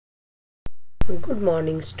Good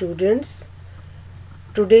morning, students.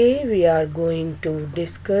 Today we are going to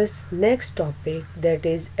discuss next topic, that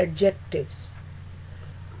is adjectives.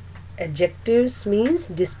 Adjectives means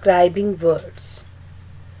describing words.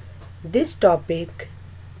 This topic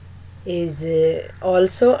is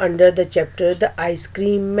also under the chapter The Ice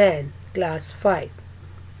Cream Man, Class 5.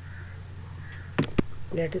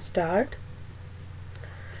 Let us start.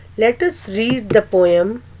 Let us read the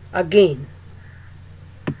poem again.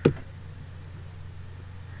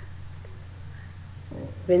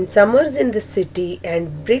 When summer's in the city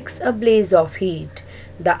and bricks a blaze of heat,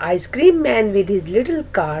 the ice cream man with his little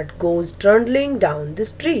cart goes trundling down the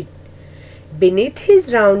street. Beneath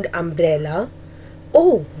his round umbrella,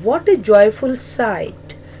 oh, what a joyful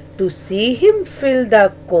sight to see him fill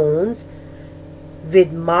the cones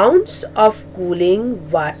with mounds of cooling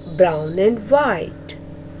brown and white.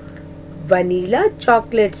 Vanilla,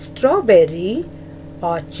 chocolate, strawberry,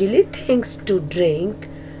 or chilly things to drink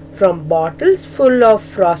from bottles full of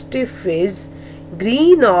frosty fizz,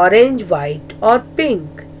 green, orange, white, or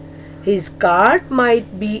pink. His cart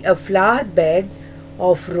might be a flower bed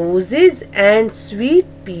of roses and sweet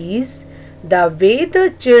peas, the way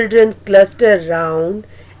the children cluster round,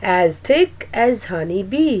 as thick as honey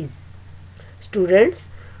bees. Students,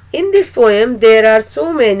 in this poem there are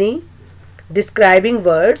so many describing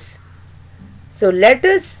words. So let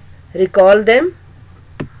us recall them.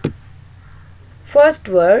 First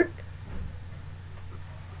word,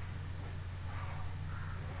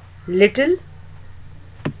 little,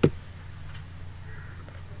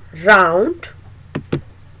 round,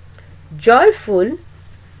 joyful,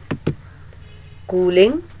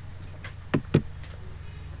 cooling,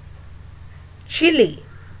 chilly,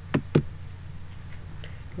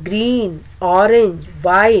 green, orange,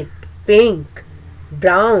 white, pink,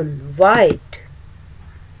 brown, white,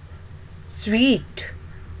 sweet,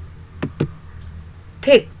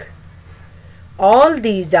 thick. All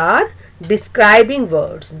these are describing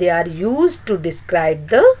words. They are used to describe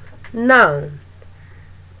the noun.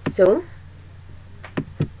 So,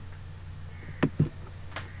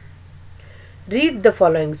 read the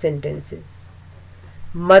following sentences.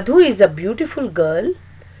 Madhu is a beautiful girl.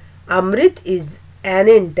 Amrit is an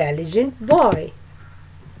intelligent boy.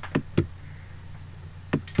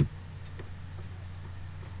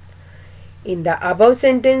 In the above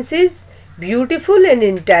sentences, beautiful and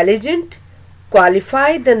intelligent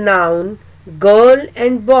qualify the noun girl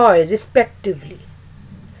and boy respectively.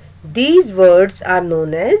 These words are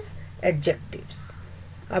known as adjectives.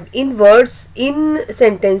 अब इन words, इन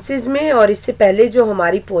sentences में और इससे पहले जो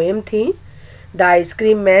हमारी poem थी the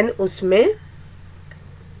ice cream man, उसमें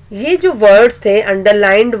ये जो वर्ड्स थे,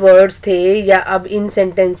 अंडरलाइंड वर्ड्स थे, या अब इन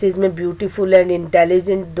सेंटेंसेस में ब्यूटीफुल एंड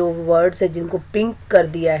इंटेलिजेंट दो वर्ड्स है जिनको पिंक कर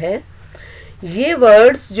दिया है, ये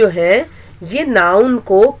वर्ड्स जो हैं ये नाउन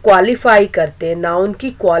को क्वालिफाई करते हैं, नाउन की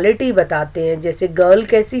क्वालिटी बताते हैं. जैसे गर्ल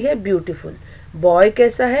कैसी है, ब्यूटीफुल, बॉय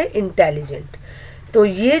कैसा है, इंटेलिजेंट. तो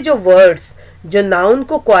ये जो वर्ड्स जो नाउन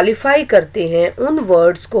को क्वालिफाई करते हैं, उन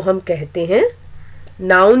वर्ड्स को हम कहते हैं,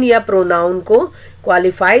 नाउन या प्रोनाउन को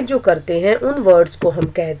क्वालिफाई जो करते हैं उन वर्ड्स को हम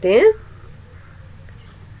कहते हैं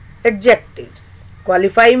adjectives.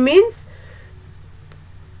 Qualify means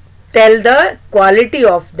tell the quality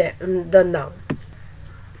of the noun.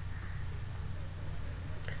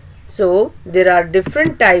 So, there are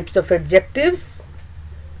different types of adjectives,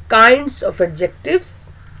 kinds of adjectives.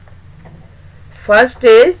 First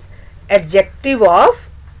is adjective of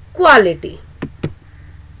quality.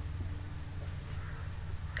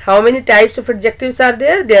 How many types of adjectives are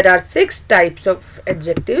there? There are 6 types of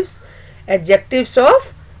adjectives. Adjectives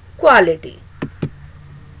of quality.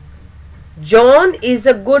 John is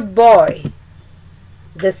a good boy.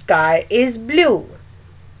 The sky is blue.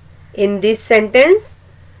 In this sentence,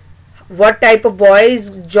 what type of boy is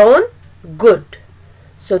John? Good.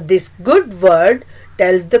 So this good word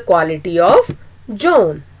tells the quality of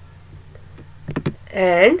John.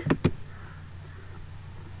 And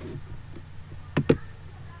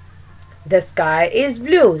the sky is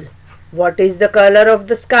blue. What is the color of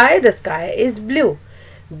the sky? The sky is blue.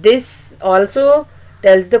 This also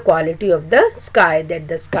tells the quality of the sky, that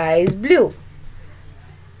the sky is blue.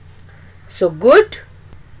 So good.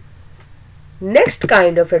 Next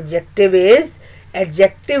kind of adjective is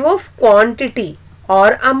adjective of quantity or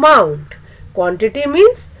amount. Quantity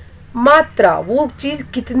means मात्रा, वो चीज़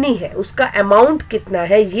कितनी है, उसका amount कितना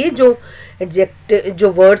है. ये जो adjective जो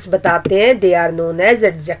वर्ड्स बताते हैं, they are known as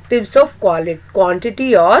adjectives of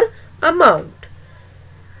quantity और amount.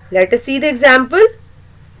 Let us see the example.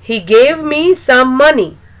 He gave me some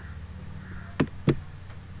money.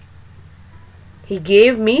 He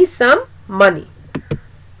gave me some money.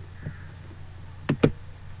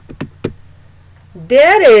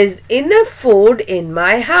 There is enough food in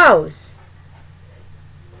my house.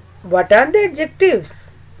 What are the adjectives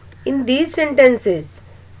in these sentences?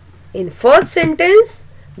 In first sentence,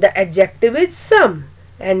 the adjective is some,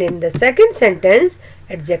 and in the second sentence,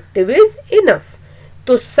 adjective is enough.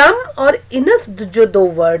 तो some और enough जो दो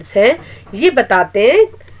words हैं, ये बताते हैं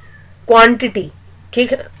quantity.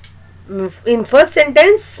 In first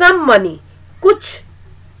sentence some money, कुछ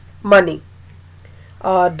money,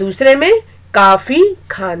 और दूसरे में काफी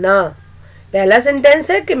खाना. पहला सेंटेंस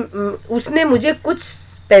है कि उसने मुझे कुछ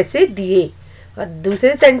पैसे दिए, और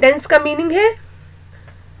दूसरे सेंटेंस का मीनिंग है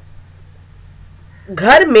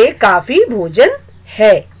घर में काफी भोजन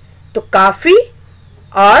है. तो काफी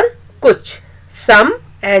और कुछ, some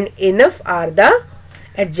and enough are the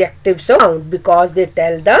adjectives of amount because they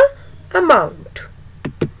tell the amount.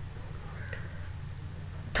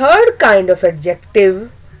 Third kind of adjective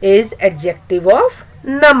is adjective of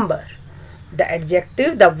number. The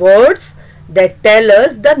adjective, the words that tell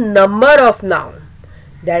us the number of noun,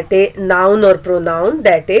 that is noun or pronoun,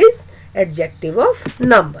 that is adjective of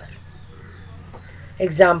number.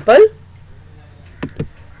 Example,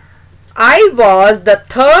 I was the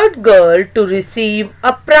third girl to receive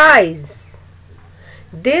a prize.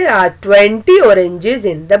 There are 20 oranges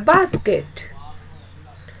in the basket.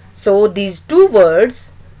 So these two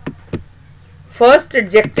words, first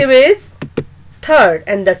adjective is third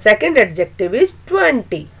and the second adjective is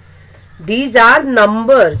 20. These are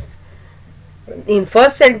numbers. In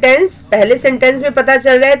first sentence, पहले sentence में पता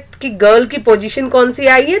चल रहा है कि girl की position कौन सी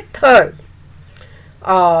आई है, थर्ड,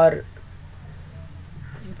 और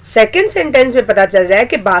सेकेंड सेंटेंस में पता चल रहा है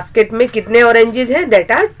कि बास्केट में कितने ऑरेंजेस हैं,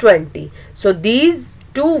 that are 20. So these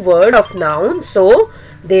two word of noun, so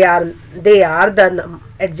they are the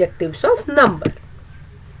adjectives of number.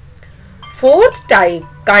 Fourth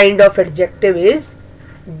kind of adjective is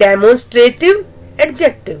demonstrative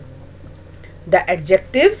adjective. The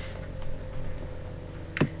adjectives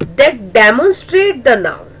that demonstrate the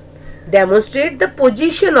noun, demonstrate the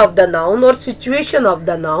position of the noun or situation of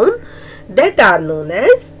the noun, that are known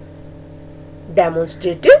as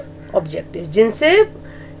demonstrative adjectives. जिनसे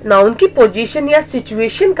noun की position या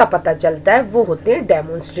situation का पता चलता है, वो होते हैं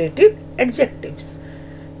डेमोन्स्ट्रेटिव एडजेक्टिव्स.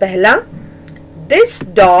 पहला, this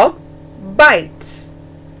dog bytes,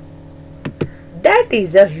 that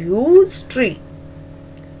is a huge tree.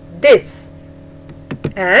 This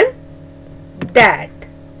and that,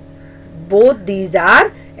 both these are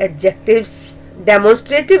adjectives,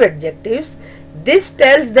 demonstrative adjectives. This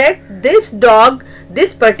tells that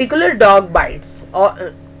this particular dog bites.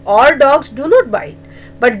 All dogs do not bite,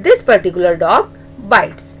 but this particular dog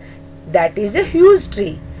bites. That is a huge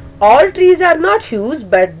tree. All trees are not huge,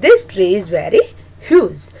 but this tree is very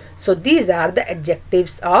huge. So these are the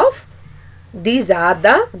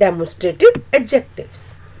demonstrative adjectives.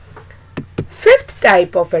 Fifth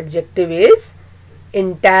type of adjective is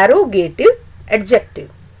interrogative adjective.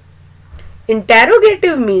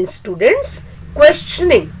 Interrogative means, students,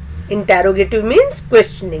 questioning. Interrogative means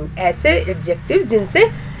questioning. ऐसे adjective जिनसे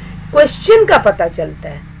question का पता चलता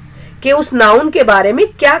है कि उस noun के बारे में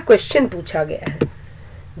क्या क्वेश्चन पूछा गया है.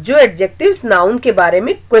 जो एडजेक्टिव्स नाउन के बारे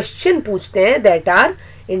में क्वेश्चन पूछते हैं, that are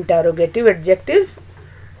interrogative adjectives.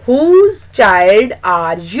 Whose child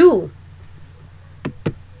are you,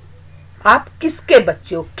 आप किसके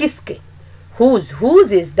बच्चे हो, किसके.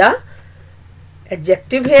 Whose is the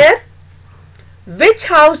adjective hair. Which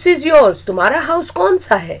house is yours, तुम्हारा हाउस कौन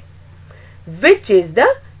सा है. Which is the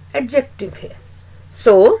adjective hair.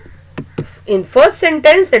 So in first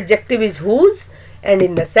sentence adjective is whose, and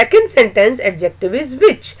in the second sentence adjective is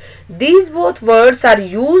which. These both words are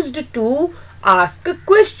used to ask a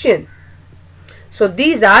question. So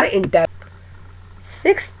these are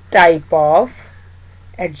Sixth type of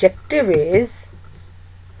adjective is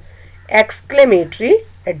exclamatory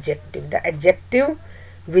adjective. The adjective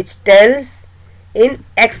which tells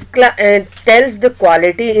the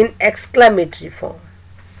quality in exclamatory form.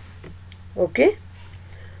 Okay.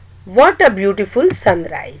 What a beautiful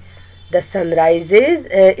sunrise. The sunrise is,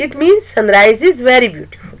 it means sunrise is very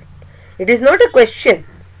beautiful. It is not a question.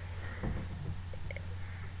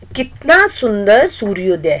 कितना सुंदर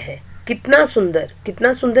सूर्योदय है. कितना सुंदर,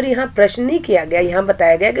 कितना सुंदर यहाँ प्रश्न नहीं किया गया, यहाँ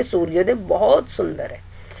बताया गया कि सूर्योदय बहुत सुंदर है.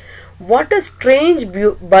 What a strange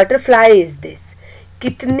butterfly is this.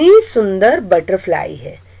 कितनी सुंदर बटरफ्लाई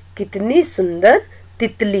है, कितनी सुंदर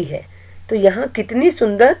तितली है. तो यहाँ कितनी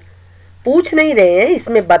सुंदर पूछ नहीं रहे हैं,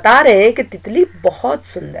 इसमें बता रहे हैं कि तितली बहुत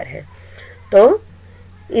सुंदर है. तो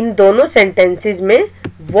इन दोनों सेंटेंसेस में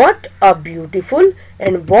what a beautiful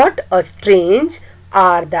and what a strange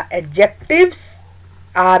are the adjectives,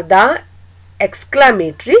 are the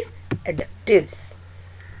exclamatory adjectives.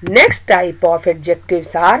 Next type of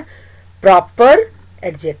adjectives are proper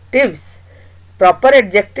adjectives. Proper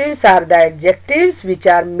adjectives are the adjectives which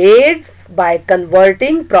are made by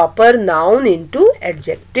converting proper noun into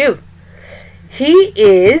adjective. He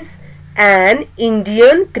is an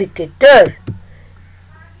Indian cricketer.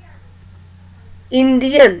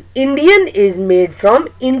 Indian is made from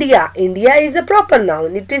India. India is a proper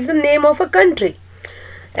noun. It is the name of a country.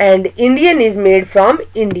 And Indian is made from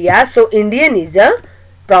India. So Indian is a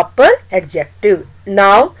proper adjective.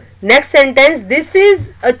 Now next sentence. This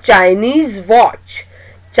is a Chinese watch.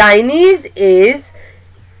 Chinese is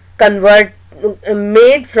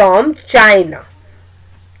made from China.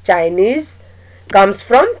 Chinese comes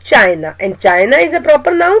from China, and China is a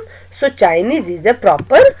proper noun. So Chinese is a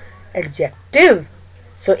proper adjective.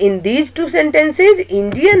 So in these two sentences,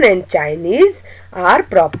 Indian and Chinese are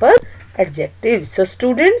proper adjectives. So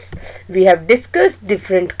students, we have discussed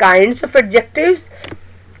different kinds of adjectives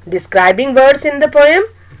describing words in the poem.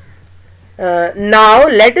 Now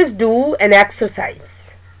let us do an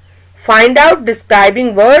exercise. Find out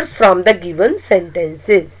describing words from the given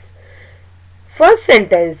sentences. First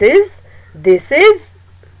sentence is,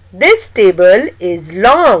 this table is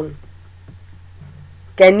long.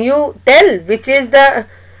 Can you tell which is the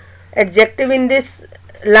adjective in this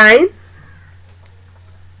line?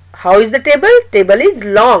 How is the table? Table is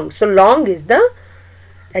long. So long is the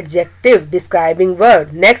adjective describing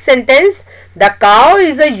word. Next sentence, the cow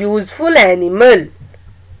is a useful animal.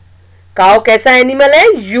 Cow कैसा animal है?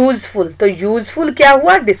 Useful. तो useful क्या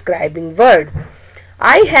हुआ? Describing word.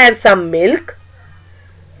 I have some milk.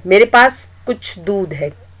 मेरे पास कुछ दूध है.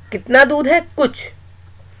 कितना दूध है? कुछ.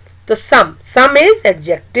 तो some is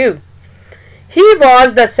adjective. He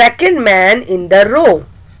was the second man in the row.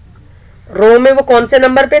 रो में वो कौन से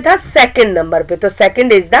नंबर पे था? सेकंड नंबर पे. तो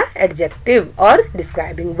सेकंड इज द एडजेक्टिव और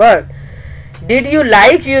describing word. Did you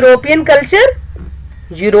like European culture?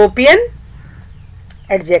 European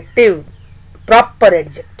adjective, proper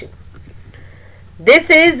adjective. This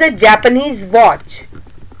is the Japanese watch.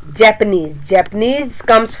 Japanese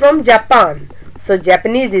comes from Japan. So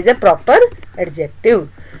Japanese is a proper adjective.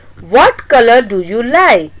 What color do you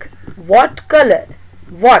like? What color?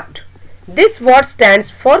 What? This what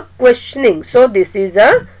stands for questioning. So this is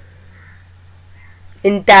a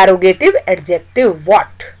interrogative adjective.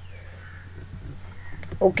 What?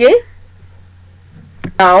 Okay.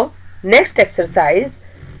 Now next exercise.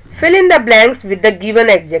 Fill in the blanks with the given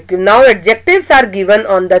adjective. Now adjectives are given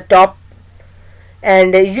on the top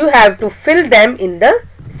and you have to fill them in the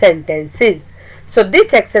sentences. So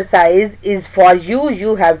this exercise is for you.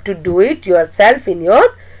 You have to do it yourself in your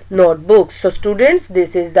notebook. So students,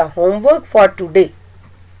 this is the homework for today.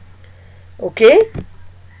 Okay.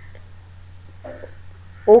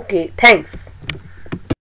 Okay, thanks.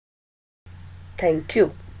 Thank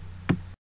you.